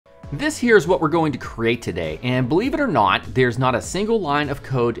This here is what we're going to create today, and believe it or not, there's not a single line of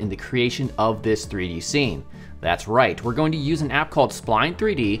code in the creation of this 3D scene. That's right, we're going to use an app called Spline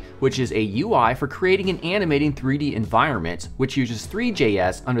 3D, which is a UI for creating and animating 3D environments, which uses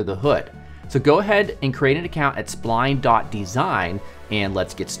Three.js under the hood. So go ahead and create an account at spline.design, and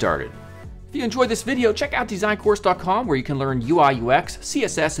let's get started. If you enjoyed this video, check out DesignCourse.com where you can learn UI, UX,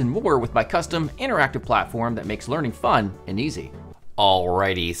 CSS, and more with my custom interactive platform that makes learning fun and easy.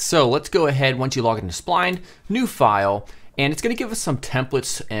 Alrighty, so let's go ahead, once you log into Spline, new file, and it's gonna give us some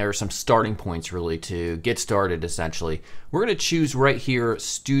templates or some starting points really to get started essentially. We're gonna choose right here,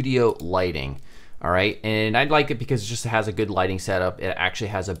 Studio Lighting. All right, and I like it because it just has a good lighting setup. It actually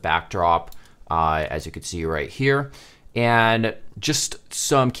has a backdrop, as you can see right here. And just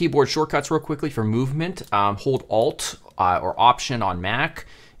some keyboard shortcuts real quickly for movement. Hold Alt or Option on Mac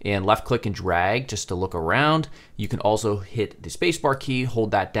and left click and drag just to look around. You can also hit the spacebar key,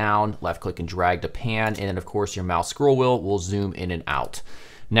 hold that down, left click and drag to pan, and then of course your mouse scroll wheel will zoom in and out.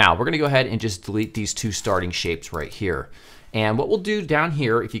 Now we're gonna go ahead and just delete these two starting shapes right here. And what we'll do down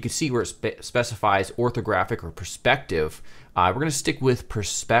here, if you can see where it specifies orthographic or perspective, we're gonna stick with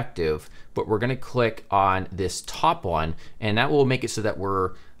perspective, but we're gonna click on this top one, and that will make it so that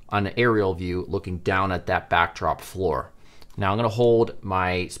we're on an aerial view looking down at that backdrop floor. Now I'm gonna hold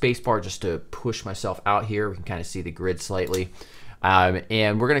my spacebar just to push myself out here. We can kind of see the grid slightly.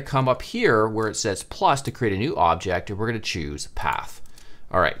 And we're gonna come up here where it says plus to create a new object, and we're gonna choose path.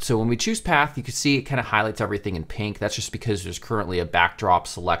 All right, so when we choose path, you can see it kind of highlights everything in pink. That's just because there's currently a backdrop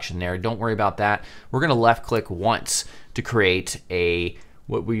selection there. Don't worry about that. We're gonna left click once to create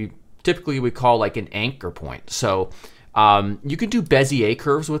what we typically would call like an anchor point. So you can do Bezier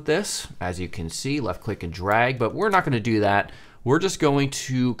curves with this, as you can see, left click and drag, but we're not gonna do that. We're just going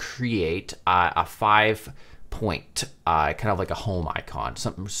to create a 5-point, kind of like a home icon,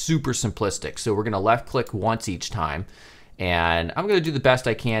 something super simplistic. So we're gonna left click once each time, and I'm gonna do the best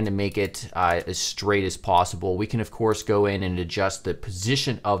I can to make it as straight as possible. We can of course go in and adjust the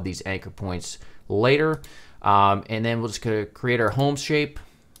position of these anchor points later, and then we'll just gonna create our home shape.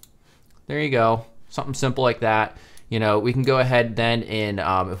 There you go, something simple like that. You know, we can go ahead then and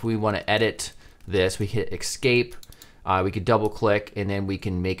if we want to edit this, we hit escape, we could double click, and then we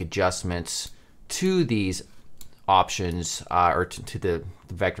can make adjustments to these options or to the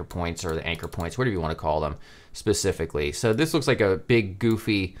vector points or the anchor points, whatever you want to call them specifically. So this looks like a big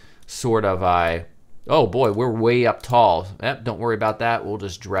goofy sort of, oh boy, we're way up tall. Yep, don't worry about that. We'll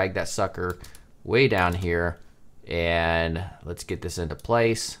just drag that sucker way down here, and let's get this into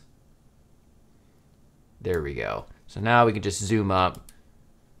place. There we go. So now we can just zoom up,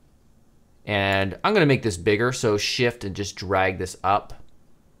 and I'm gonna make this bigger, so shift and just drag this up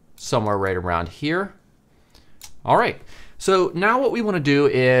somewhere right around here. All right, so now what we wanna do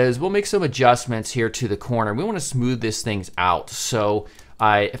is we'll make some adjustments here to the corner. We wanna smooth this things out. So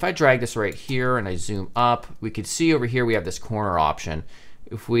if I drag this right here and I zoom up, we can see over here we have this corner option.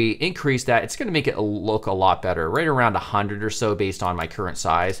 If we increase that, it's gonna make it look a lot better, right around 100 or so based on my current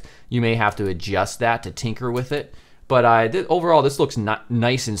size. You may have to adjust that to tinker with it. But overall, this looks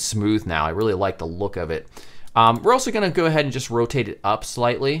nice and smooth now. I really like the look of it. We're also gonna go ahead and just rotate it up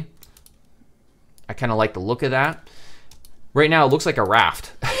slightly. I kind of like the look of that. Right now, it looks like a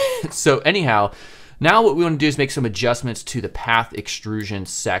raft. So anyhow, now what we wanna do is make some adjustments to the path extrusion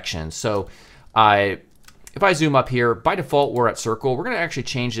section. So if I zoom up here, by default, we're at circle. We're gonna actually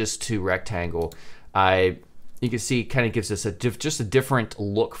change this to rectangle. You can see it kind of gives us just a different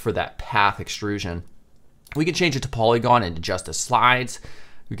look for that path extrusion. We can change it to polygon and adjust the slides.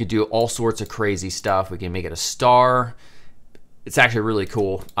 We could do all sorts of crazy stuff. We can make it a star. It's actually really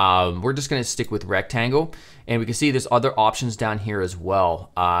cool. We're just gonna stick with rectangle, and we can see there's other options down here as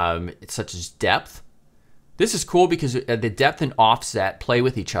well, such as depth. This is cool because the depth and offset play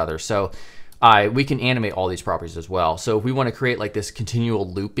with each other. So we can animate all these properties as well. So if we wanna create like this continual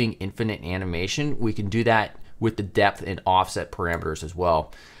looping infinite animation, we can do that with the depth and offset parameters as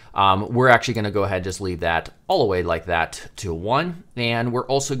well. We're actually gonna go ahead and just leave that all the way like that to 1. And we're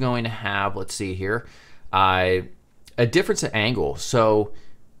also going to have, let's see here, a difference in angle. So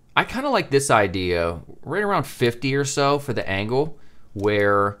I kind of like this idea, right around 50 or so for the angle,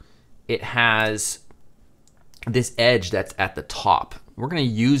 where it has this edge that's at the top. We're gonna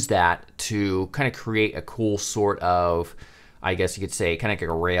use that to kind of create a cool sort of, I guess you could say, kind of like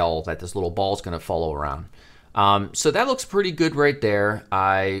a rail that this little ball is gonna follow around. So that looks pretty good right there.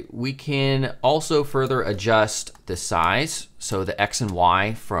 We can also further adjust the size. So the X and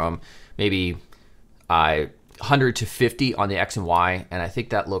Y from maybe 100 to 50 on the X and Y. And I think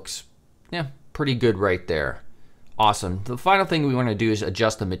that looks pretty good right there. Awesome. The final thing we want to do is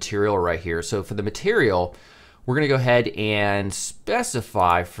adjust the material right here. So for the material, we're going to go ahead and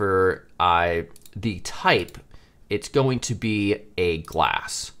specify for the type, it's going to be a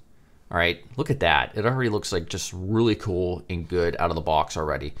glass. All right, look at that. It already looks like just really cool and good out of the box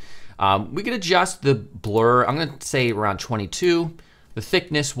already. We can adjust the blur. I'm going to say around 22. The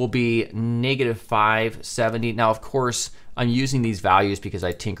thickness will be -570. Now, of course, I'm using these values because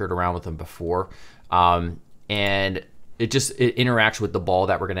I tinkered around with them before. And it interacts with the ball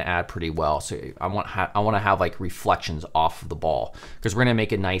that we're going to add pretty well. So I want to have like reflections off of the ball because we're going to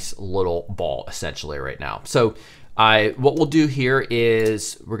make a nice little ball essentially right now. So what we'll do here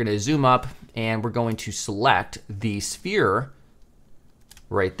is we're going to zoom up and we're going to select the sphere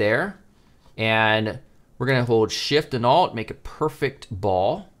right there. And we're going to hold Shift and Alt, make a perfect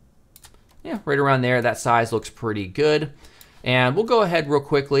ball. Yeah, right around there. That size looks pretty good. And we'll go ahead real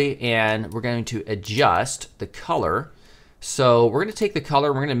quickly and we're going to adjust the color. So we're going to take the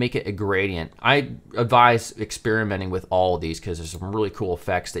color, we're going to make it a gradient. I advise experimenting with all of these because there's some really cool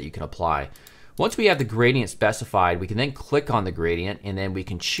effects that you can apply. Once we have the gradient specified, we can then click on the gradient and then we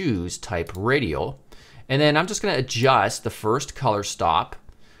can choose type radial. And then I'm just going to adjust the first color stop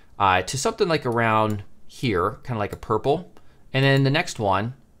to something like around here, kind of like a purple. And then the next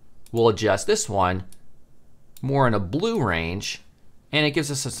one, we'll adjust this one more in a blue range, and it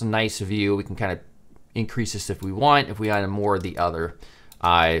gives us a nice view. We can kind of increase this if we want, if we add more of the other,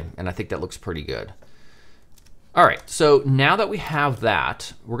 and I think that looks pretty good. All right, so now that we have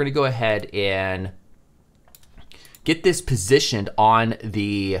that, we're gonna go ahead and get this positioned on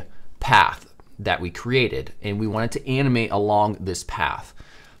the path that we created, and we want it to animate along this path.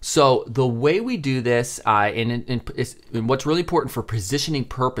 So the way we do this, and what's really important for positioning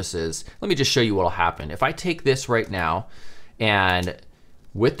purposes, let me just show you what will happen. If I take this right now, and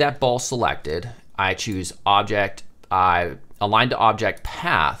with that ball selected, I choose Object, Align to Object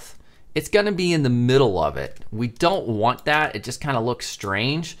Path, it's gonna be in the middle of it. We don't want that, it just kind of looks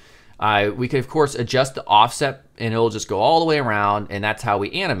strange. We could of course adjust the offset and it'll just go all the way around, and that's how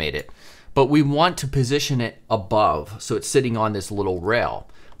we animate it. But we want to position it above, so it's sitting on this little rail.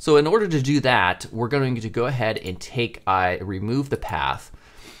 So in order to do that, we're going to go ahead and remove the path.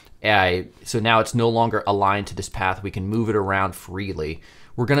 So now it's no longer aligned to this path. We can move it around freely.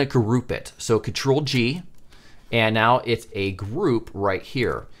 We're going to group it. So Control G, and now it's a group right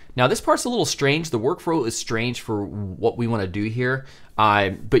here. Now this part's a little strange. The workflow is strange for what we want to do here.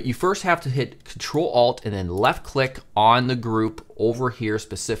 But you first have to hit Control Alt and then left click on the group over here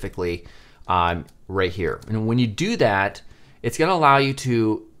specifically, right here. And when you do that, it's going to allow you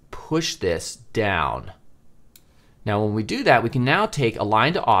to push this down. Now when we do that, we can now take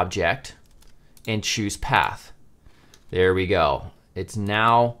Align to Object and choose Path. There we go. It's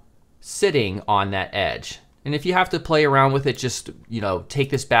now sitting on that edge. And if you have to play around with it, just take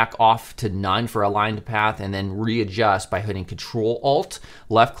this back off to none for Align to Path and then readjust by hitting Control Alt,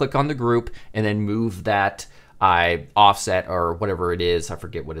 left click on the group, and then move that offset or whatever it is, I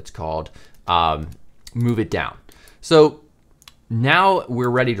forget what it's called, move it down. So now we're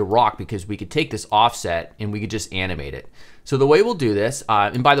ready to rock because we could take this offset and we could just animate it. So the way we'll do this,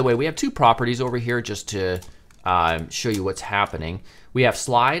 and by the way, we have two properties over here just to show you what's happening. We have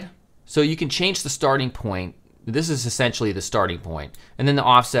slide, so you can change the starting point. This is essentially the starting point. And then the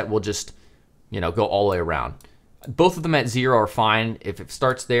offset will just go all the way around. Both of them at 0 are fine. If it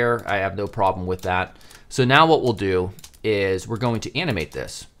starts there, I have no problem with that. So now what we'll do is we're going to animate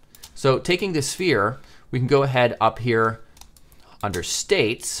this. So taking the sphere, we can go ahead up here under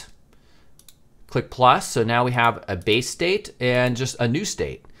states, click plus. So now we have a base state and just a new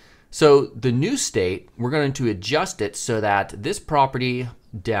state. So the new state, we're going to adjust it so that this property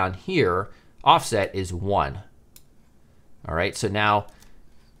down here, offset is 1. All right, so now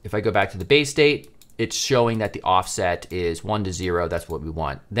if I go back to the base state, it's showing that the offset is 1 to 0. That's what we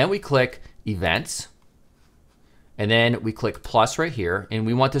want. Then we click events, and then we click plus right here, and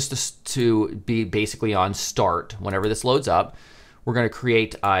we want this to be basically on start whenever this loads up. We're going to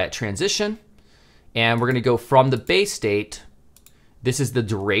create a transition, and we're going to go from the base state. This is the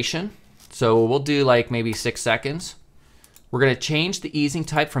duration, so we'll do like maybe 6 seconds. We're going to change the easing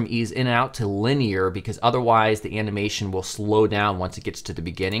type from ease in and out to linear because otherwise the animation will slow down once it gets to the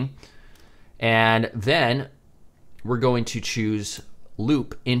beginning. And then we're going to choose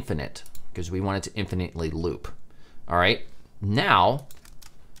loop infinite because we want it to infinitely loop. All right, now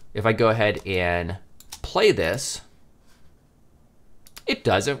if I go ahead and play this, it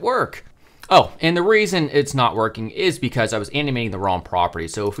doesn't work. Oh, and the reason it's not working is because I was animating the wrong property.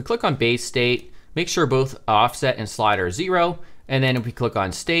 So if we click on base state, make sure both offset and slide are 0. And then if we click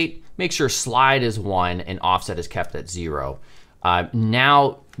on state, make sure slide is 1 and offset is kept at 0.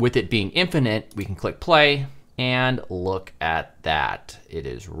 Now, with it being infinite, we can click play and look at that. It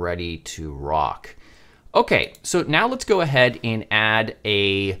is ready to rock. Okay, so now let's go ahead and add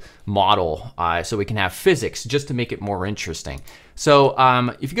a model so we can have physics just to make it more interesting. So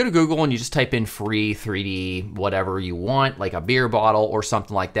if you go to Google and you just type in free 3D whatever you want, like a beer bottle or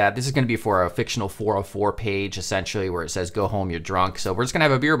something like that, this is going to be for a fictional 404 page essentially where it says go home, you're drunk. So we're just going to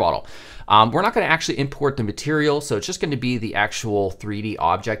have a beer bottle. We're not going to actually import the material, so it's just going to be the actual 3D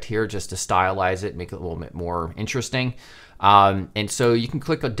object here just to stylize it, make it a little bit more interesting. And so you can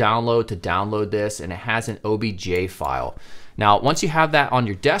click a download to download this, and it has an OBJ file. Now, once you have that on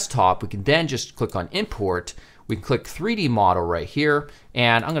your desktop, we can then just click on import. We can click 3D model right here,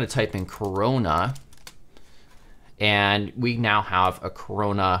 and I'm going to type in Corona, and we now have a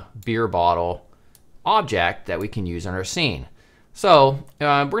Corona beer bottle object that we can use on our scene. So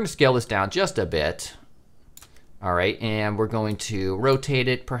we're going to scale this down just a bit. All right, and we're going to rotate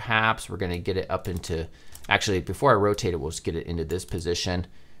it perhaps. We're going to get it up into, actually, before I rotate it, we'll just get it into this position,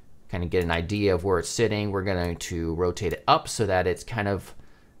 kind of get an idea of where it's sitting. We're going to rotate it up so that it's kind of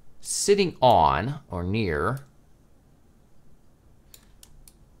sitting on or near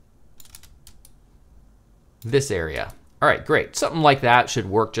this area. All right, great. Something like that should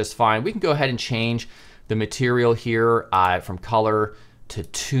work just fine. We can go ahead and change the material here from color to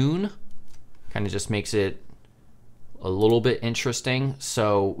tune. Kind of just makes it a little bit interesting.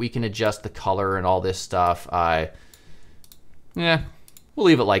 So we can adjust the color and all this stuff. Yeah, we'll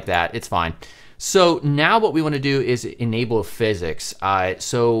leave it like that. It's fine. So now what we want to do is enable physics.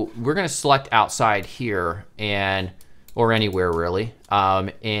 So we're going to select outside here and or anywhere really.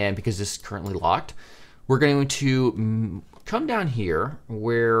 And because this is currently locked, we're going to come down here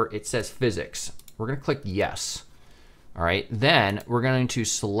where it says physics. We're going to click yes. All right, then we're going to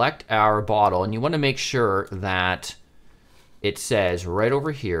select our bottle, and you want to make sure that it says right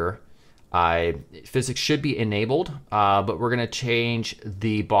over here, physics should be enabled, but we're going to change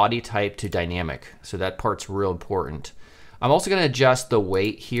the body type to dynamic. So that part's real important. I'm also going to adjust the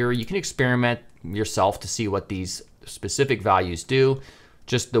weight here. You can experiment yourself to see what these specific values do.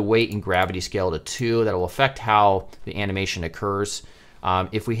 Just the weight and gravity scale to 2, that will affect how the animation occurs.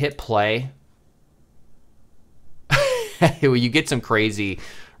 If we hit play, you get some crazy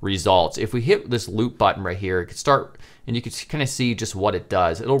results. If we hit this loop button right here, it could start, and you can kind of see just what it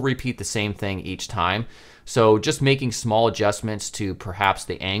does. It'll repeat the same thing each time. So just making small adjustments to perhaps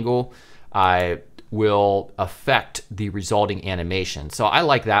the angle will affect the resulting animation. So I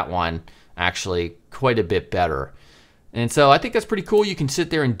like that one actually quite a bit better. And so I think that's pretty cool. You can sit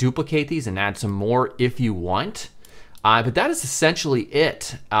there and duplicate these and add some more if you want. But that is essentially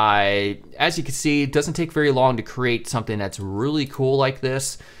it. As you can see, it doesn't take very long to create something that's really cool like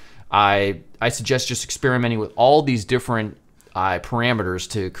this. I suggest just experimenting with all these different parameters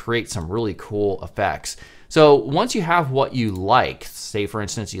to create some really cool effects. So once you have what you like, say for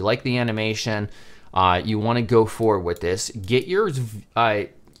instance, you like the animation, you want to go forward with this, get your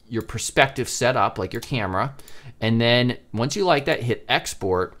perspective set up, like your camera, and then once you like that, hit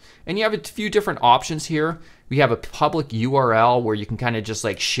export, and you have a few different options here. We have a public URL where you can kind of just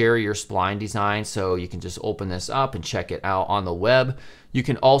like share your spline design, so you can just open this up and check it out on the web. You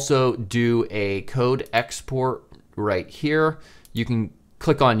can also do a code export right here. You can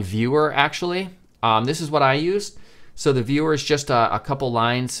click on viewer actually. This is what I used. So the viewer is just a couple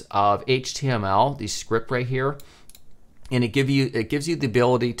lines of HTML, the script right here, and it gives you the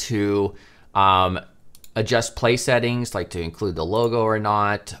ability to adjust play settings, like to include the logo or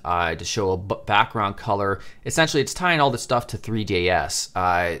not, to show a background color. Essentially, it's tying all this stuff to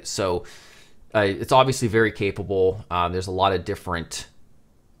 3JS. So it's obviously very capable. There's a lot of different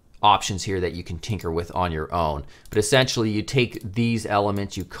options here that you can tinker with on your own. But essentially, you take these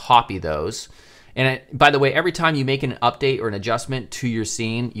elements, you copy those. And by the way, every time you make an update or an adjustment to your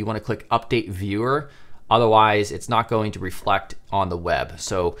scene, you want to click Update Viewer. Otherwise, it's not going to reflect on the web.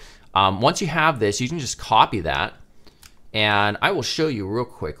 So once you have this, you can just copy that. And I will show you real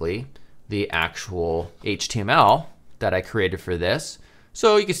quickly the actual HTML that I created for this.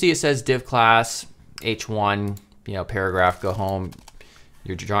 So you can see it says div class, H1, paragraph, go home.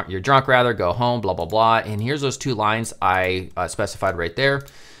 You're drunk rather, go home, blah, blah, blah. And here's those 2 lines I specified right there.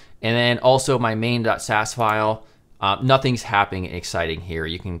 And then also my main.sas file. Nothing's happening exciting here.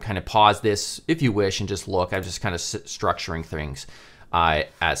 You can kind of pause this if you wish and just look. I'm just kind of structuring things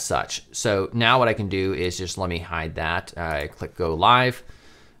as such. So now what I can do is just let me hide that. I click go live.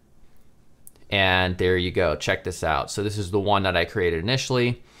 And there you go. Check this out. So this is the one that I created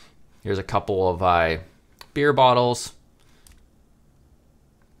initially. Here's a couple of beer bottles.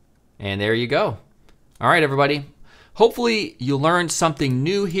 And there you go. All right, everybody. Hopefully you learned something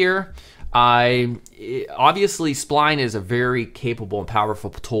new here. Obviously, Spline is a very capable and powerful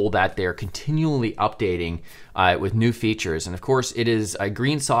tool that they're continually updating with new features. And of course, it is a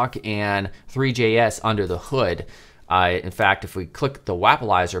GreenSock and Three.js under the hood. In fact, if we click the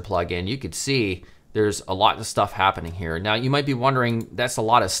Wapalizer plugin, you could see there's a lot of stuff happening here. Now, you might be wondering, that's a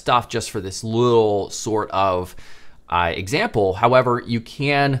lot of stuff just for this little sort of example. However, you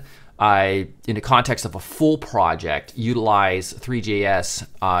can, in the context of a full project, utilize Three.js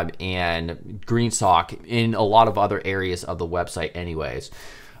and GreenSock in a lot of other areas of the website anyways.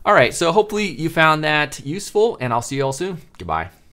 All right, so hopefully you found that useful, and I'll see you all soon. Goodbye.